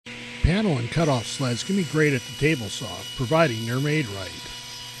Panel and cutoff sleds can be great at the table saw, providing they're made right.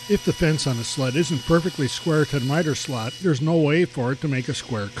 If the fence on a sled isn't perfectly square to the miter slot, there's no way for it to make a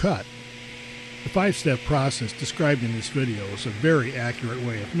square cut. The 5-step process described in this video is a very accurate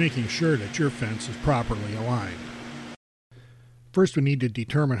way of making sure that your fence is properly aligned. First, we need to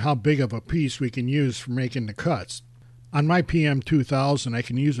determine how big of a piece we can use for making the cuts. On my PM2000, I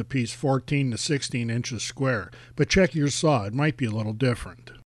can use a piece 14 to 16 inches square, but check your saw, it might be a little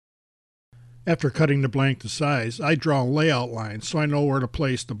different. After cutting the blank to size, I draw a layout line so I know where to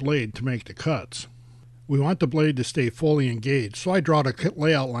place the blade to make the cuts. We want the blade to stay fully engaged, so I draw the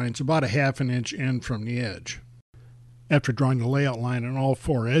layout lines about a ½ inch in from the edge. After drawing the layout line on all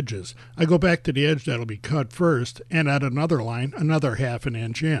 4 edges, I go back to the edge that'll be cut first and add another line another ½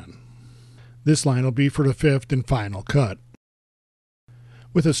 inch in. This line will be for the 5th and final cut.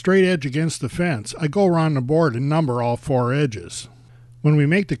 With a straight edge against the fence, I go around the board and number all 4 edges. When we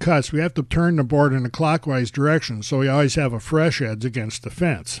make the cuts, we have to turn the board in a clockwise direction so we always have a fresh edge against the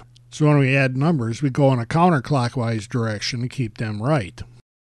fence. So when we add numbers, we go in a counterclockwise direction to keep them right.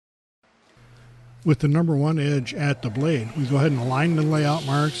 With the number 1 edge at the blade, we go ahead and align the layout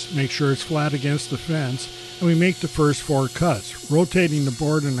marks, make sure it's flat against the fence, and we make the first 4 cuts, rotating the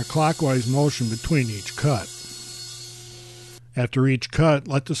board in a clockwise motion between each cut. After each cut,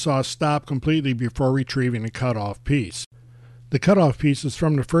 let the saw stop completely before retrieving the cut-off piece. The cut-off pieces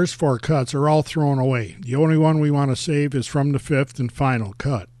from the first 4 cuts are all thrown away. The only one we want to save is from the 5th and final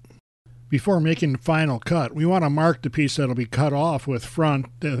cut. Before making the final cut, we want to mark the piece that will be cut off with front,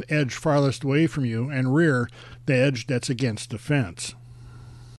 the edge farthest away from you, and rear, the edge that's against the fence.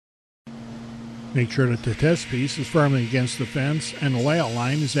 Make sure that the test piece is firmly against the fence and the layout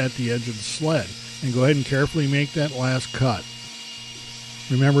line is at the edge of the sled, and go ahead and carefully make that last cut.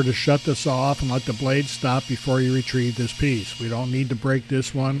 Remember to shut the saw off and let the blade stop before you retrieve this piece. We don't need to break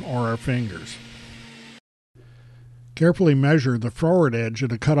this one or our fingers. Carefully measure the forward edge of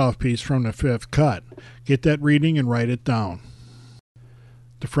the cutoff piece from the 5th cut. Get that reading and write it down.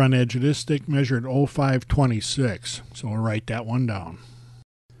 The front edge of this stick measured 0526, so we'll write that one down.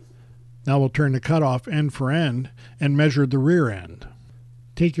 Now we'll turn the cutoff end for end and measure the rear end.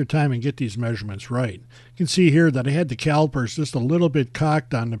 Take your time and get these measurements right. You can see here that I had the calipers just a little bit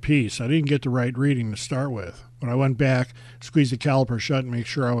cocked on the piece. I didn't get the right reading to start with. When I went back, squeezed the caliper shut and make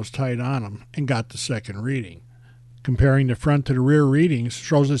sure I was tight on them, and got the second reading. Comparing the front to the rear readings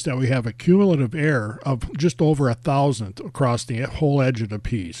shows us that we have a cumulative error of just over 1,000 across the whole edge of the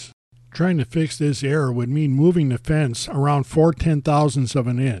piece. Trying to fix this error would mean moving the fence around 4/10,000ths of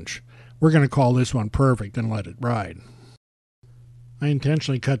an inch. We're going to call this one perfect and let it ride. I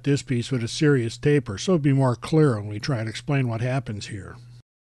intentionally cut this piece with a serious taper so it'd be more clear when we try to explain what happens here.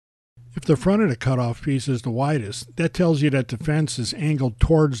 If the front of the cutoff piece is the widest, that tells you that the fence is angled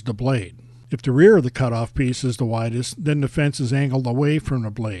towards the blade. If the rear of the cutoff piece is the widest, then the fence is angled away from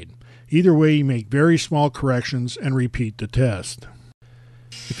the blade. Either way, you make very small corrections and repeat the test.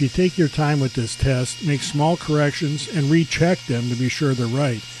 If you take your time with this test, make small corrections and recheck them to be sure they're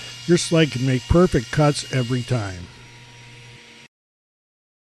right, your sled can make perfect cuts every time.